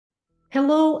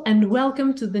Hello and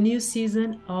welcome to the new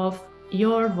season of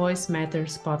Your Voice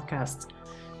Matters podcast.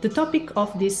 The topic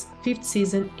of this fifth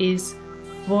season is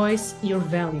Voice Your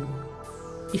Value.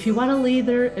 If you are a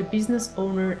leader, a business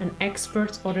owner, an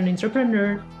expert, or an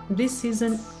entrepreneur, this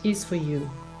season is for you.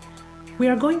 We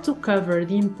are going to cover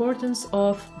the importance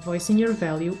of voicing your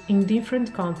value in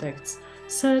different contexts,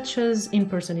 such as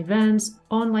in-person events,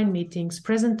 online meetings,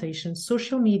 presentations,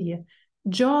 social media,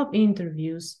 job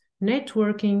interviews,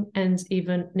 networking, and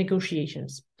even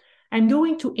negotiations. I'm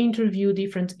going to interview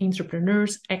different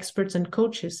entrepreneurs, experts, and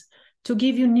coaches to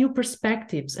give you new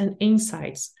perspectives and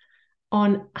insights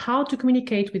on how to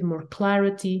communicate with more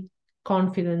clarity,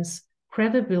 confidence,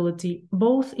 credibility,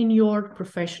 both in your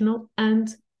professional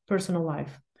and personal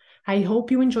life. I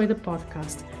hope you enjoy the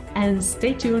podcast and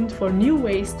stay tuned for new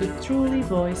ways to truly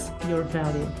voice your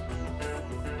value.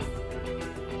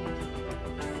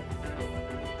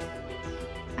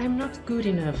 I'm not good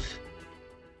enough.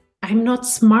 I'm not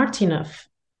smart enough.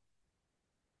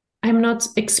 I'm not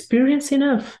experienced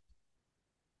enough.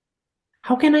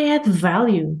 How can I add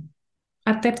value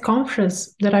at that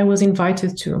conference that I was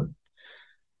invited to?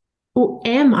 Who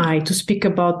am I to speak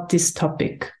about this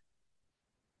topic?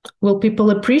 Will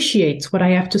people appreciate what I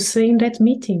have to say in that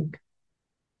meeting?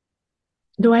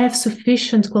 Do I have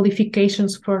sufficient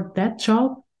qualifications for that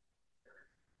job?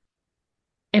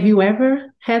 Have you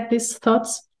ever had these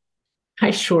thoughts? I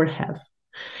sure have.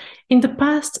 In the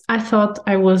past, I thought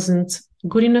I wasn't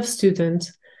good enough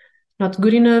student, not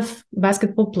good enough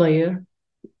basketball player,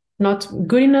 not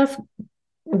good enough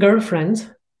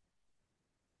girlfriend.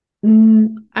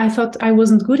 I thought I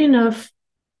wasn't good enough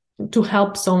to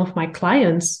help some of my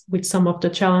clients with some of the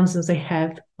challenges they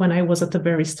had when I was at the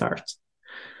very start.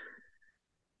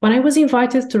 When I was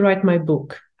invited to write my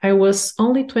book, I was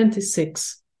only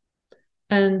 26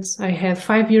 and I had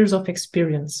 5 years of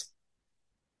experience.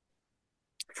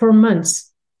 For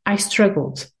months, I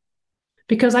struggled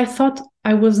because I thought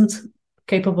I wasn't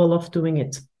capable of doing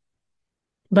it.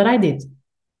 But I did.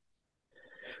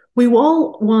 We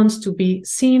all want to be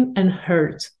seen and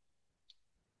heard,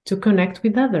 to connect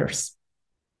with others.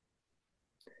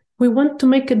 We want to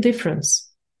make a difference.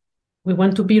 We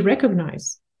want to be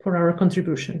recognized for our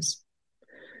contributions.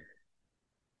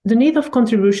 The need of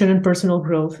contribution and personal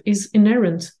growth is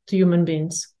inherent to human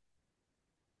beings.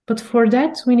 But for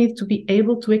that, we need to be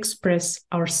able to express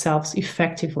ourselves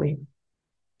effectively.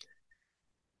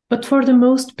 But for the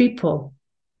most people,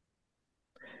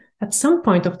 at some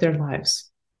point of their lives,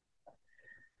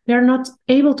 they are not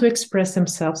able to express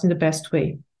themselves in the best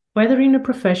way, whether in a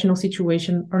professional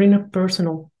situation or in a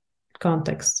personal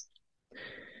context.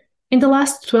 In the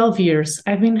last 12 years,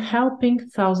 I've been helping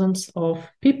thousands of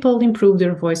people improve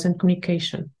their voice and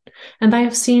communication, and I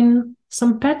have seen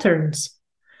some patterns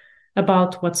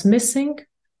about what's missing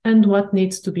and what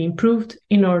needs to be improved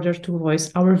in order to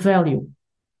voice our value.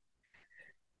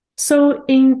 So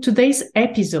in today's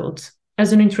episode,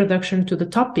 as an introduction to the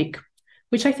topic,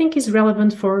 which I think is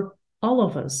relevant for all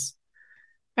of us,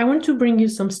 I want to bring you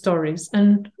some stories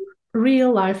and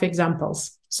real-life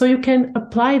examples so you can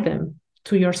apply them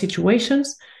to your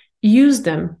situations, use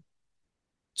them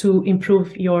to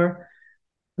improve your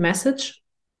message,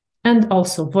 and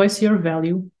also voice your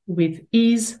value with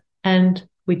ease and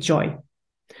with joy.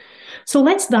 So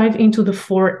let's dive into the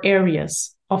 4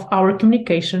 areas of our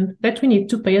communication that we need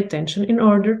to pay attention in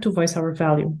order to voice our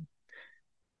value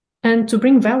and to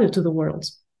bring value to the world.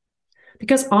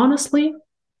 Because honestly,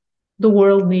 the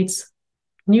world needs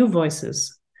new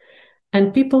voices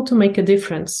and people to make a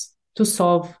difference to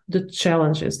solve the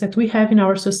challenges that we have in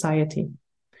our society.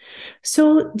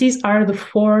 So these are the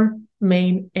 4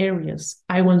 main areas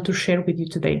I want to share with you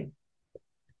today.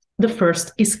 The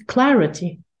first is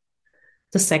clarity.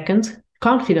 The second,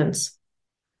 confidence.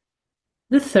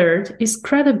 The third is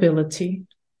credibility.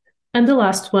 And the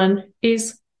last one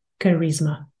is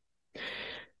charisma.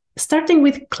 Starting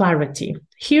with clarity,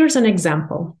 here's an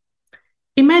example.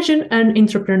 Imagine an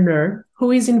entrepreneur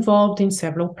who is involved in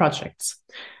several projects.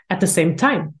 At the same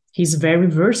time, he's very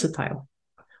versatile.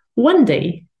 One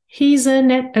day, he's at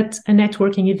a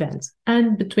networking event,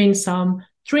 and between some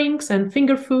drinks and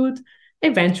finger food,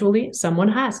 eventually,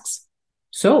 someone asks,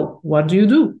 "So, what do you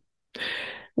do?"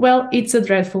 Well, it's a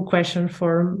dreadful question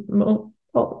for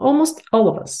almost all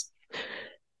of us.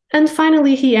 And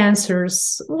finally, he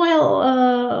answers,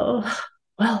 well,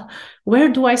 where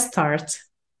do I start?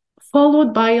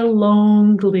 Followed by a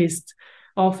long list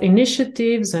of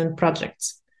initiatives and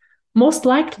projects. Most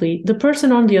likely, the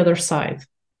person on the other side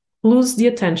loses the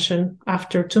attention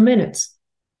after 2 minutes.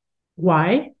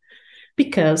 Why?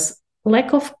 Because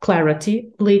lack of clarity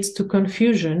leads to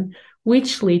confusion,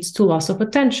 which leads to loss of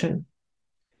attention.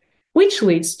 which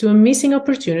leads to a missing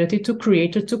opportunity to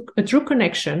create a true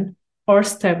connection or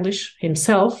establish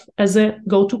himself as a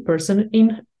go-to person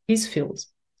in his field.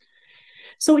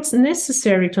 So it's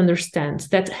necessary to understand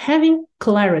that having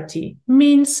clarity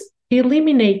means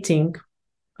eliminating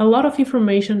a lot of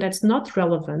information that's not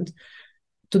relevant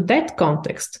to that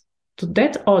context, to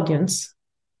that audience,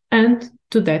 and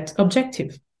to that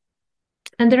objective.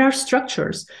 And there are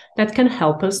structures that can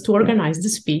help us to organize the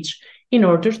speech in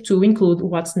order to include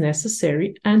what's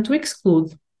necessary and to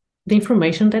exclude the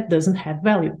information that doesn't have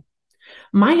value.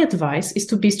 My advice is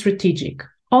to be strategic.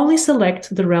 Only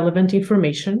select the relevant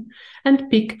information and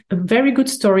pick a very good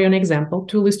story or example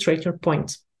to illustrate your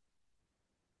point.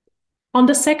 On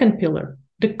the second pillar,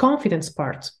 the confidence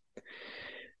part.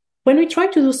 When we try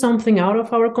to do something out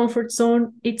of our comfort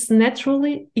zone, it's natural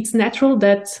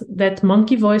that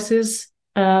monkey voices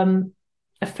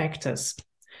affect us,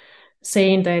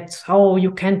 saying that, oh,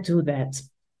 you can't do that.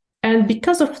 And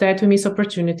because of that, we miss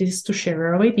opportunities to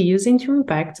share our ideas and to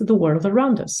impact the world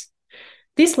around us.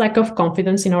 This lack of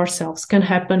confidence in ourselves can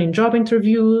happen in job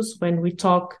interviews, when we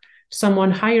talk to someone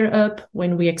higher up,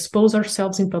 when we expose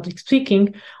ourselves in public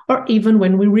speaking, or even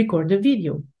when we record a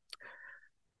video.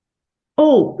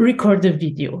 Oh, record a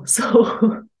video.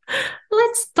 So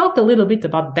let's talk a little bit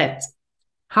about that.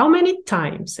 How many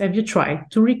times have you tried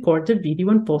to record a video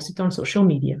and post it on social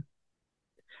media?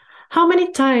 How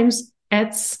many times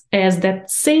has that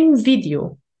same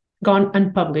video gone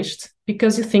unpublished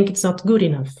because you think it's not good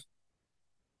enough?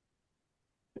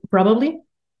 Probably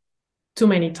too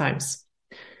many times.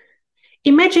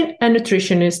 Imagine a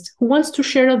nutritionist who wants to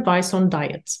share advice on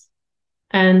diet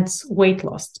and weight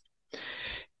loss.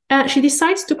 She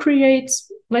decides to create,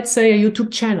 let's say, a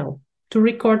YouTube channel to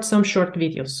record some short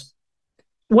videos.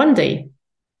 One day,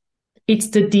 it's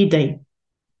the D-Day,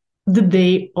 the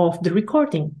day of the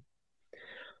recording.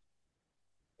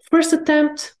 First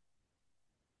attempt,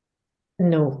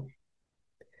 no.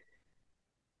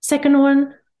 Second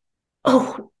one,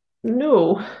 oh,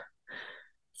 no.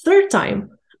 Third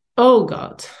time, oh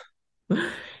God.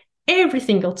 Every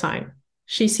single time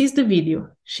she sees the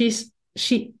video, she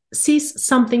sees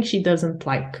something she doesn't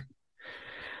like.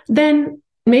 Then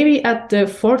maybe at the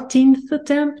 14th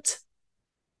attempt,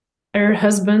 her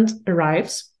husband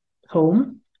arrives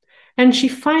home and she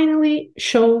finally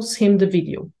shows him the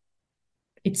video.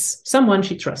 It's someone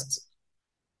she trusts.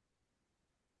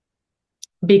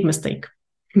 Big mistake.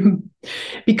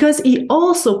 Because he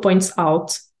also points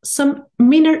out some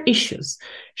minor issues,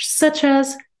 such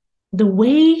as the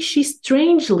way she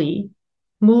strangely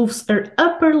moves her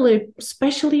upper lip,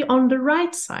 especially on the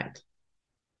right side.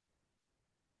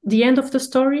 The end of the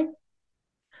story?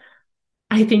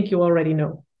 I think you already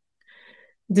know.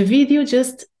 The video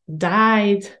just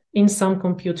died in some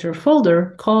computer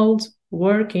folder called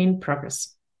Work in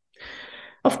Progress.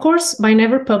 Of course, by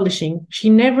never publishing, she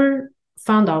never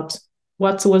found out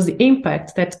what was the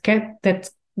impact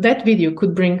that video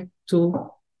could bring to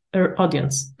her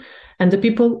audience and the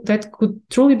people that could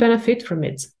truly benefit from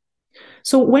it.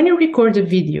 So when you record a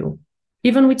video,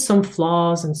 even with some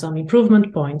flaws and some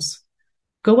improvement points,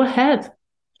 go ahead,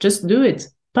 just do it,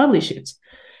 publish it.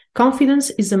 Confidence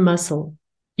is a muscle.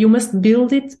 You must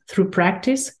build it through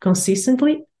practice,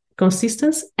 consistency,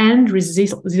 and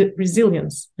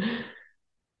resilience.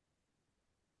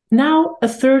 Now, a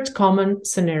third common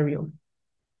scenario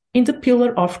in the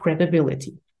pillar of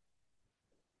credibility.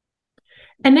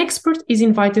 An expert is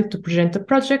invited to present a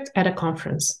project at a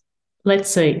conference.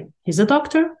 Let's say he's a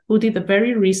doctor who did a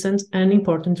very recent and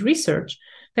important research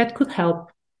that could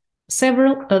help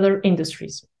several other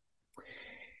industries.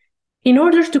 In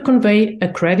order to convey a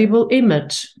credible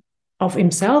image of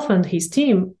himself and his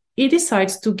team, he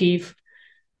decides to give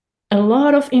a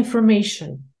lot of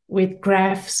information with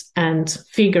graphs and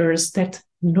figures that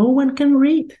no one can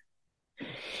read.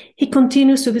 He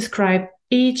continues to describe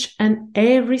each and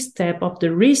every step of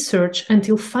the research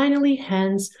until finally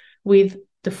ends with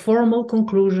the formal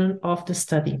conclusion of the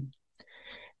study.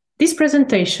 This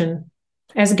presentation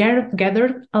has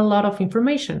gathered a lot of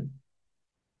information,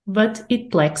 but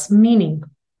it lacks meaning.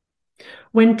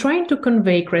 When trying to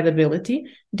convey credibility,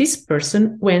 this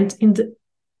person went in the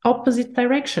opposite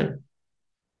direction.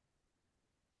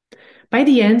 By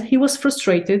the end, he was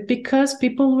frustrated because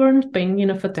people weren't paying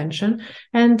enough attention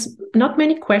and not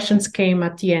many questions came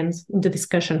at the end in the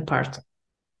discussion part.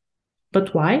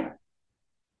 But why?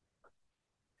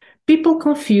 People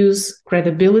confuse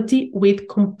credibility with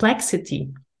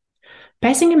complexity.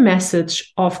 Passing a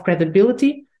message of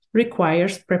credibility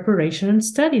requires preparation and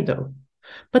study, though,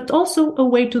 but also a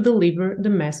way to deliver the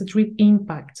message with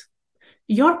impact.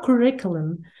 Your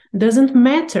curriculum doesn't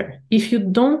matter if you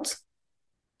don't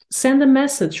send a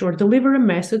message or deliver a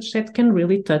message that can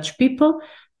really touch people,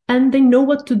 and they know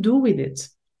what to do with it.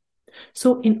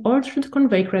 So in order to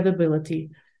convey credibility,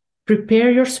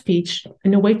 prepare your speech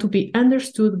in a way to be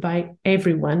understood by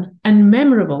everyone and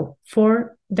memorable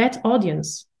for that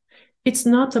audience. It's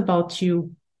not about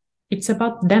you, it's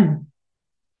about them.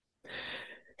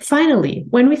 Finally,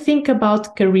 when we think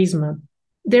about charisma,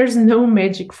 there's no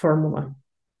magic formula.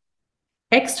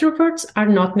 Extroverts are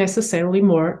not necessarily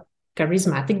more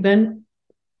charismatic than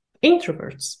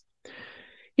introverts.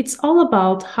 It's all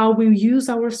about how we use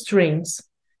our strengths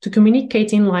to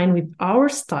communicate in line with our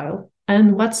style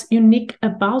and what's unique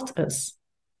about us.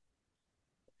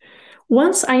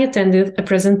 Once I attended a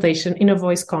presentation in a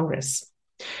voice congress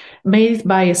made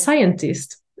by a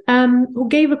scientist who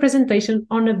gave a presentation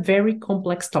on a very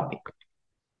complex topic.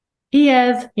 He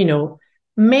had,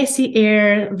 messy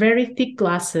hair, very thick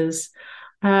glasses.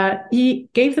 He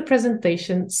gave the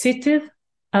presentation seated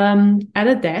at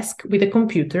a desk with a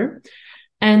computer,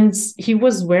 and he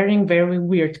was wearing very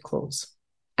weird clothes.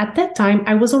 At that time,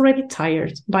 I was already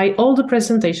tired by all the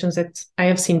presentations that I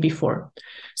have seen before.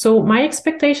 So my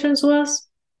expectations was,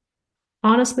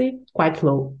 honestly, quite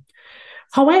low.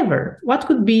 However, what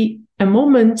could be a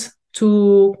moment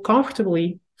to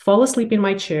comfortably fall asleep in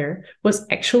my chair was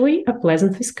actually a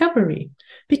pleasant discovery,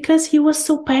 because he was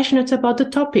so passionate about the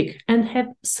topic and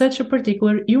had such a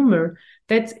particular humor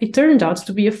that it turned out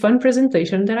to be a fun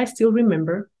presentation that I still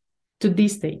remember to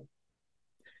this day.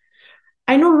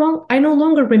 I no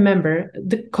longer remember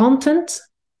the content,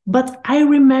 but I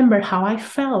remember how I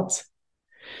felt.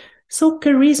 So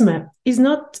charisma is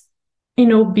not,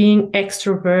 being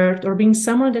extrovert or being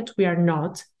someone that we are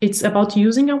not. It's about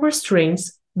using our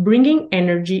strengths, bringing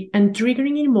energy, and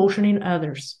triggering emotion in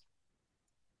others.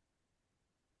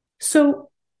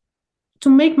 So, to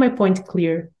make my point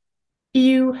clear,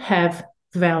 you have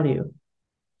value.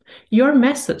 Your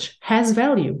message has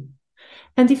value.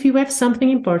 And if you have something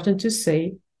important to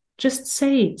say, just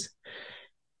say it.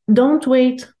 Don't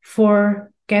wait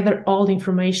for gather all the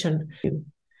information.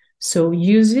 So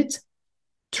use it,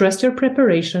 trust your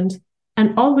preparations,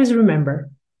 and always remember,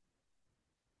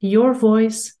 your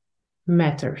voice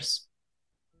matters.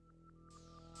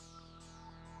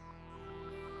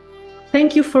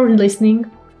 Thank you for listening.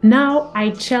 Now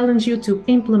I challenge you to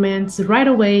implement right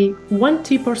away one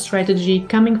tip or strategy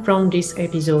coming from this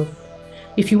episode.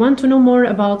 If you want to know more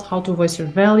about how to voice your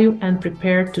value and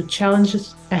prepare to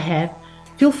challenges ahead,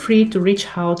 feel free to reach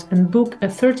out and book a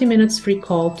 30 minutes free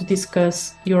call to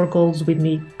discuss your goals with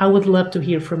me. I would love to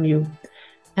hear from you.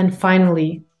 And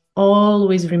finally,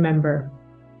 always remember,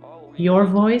 your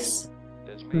voice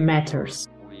matters.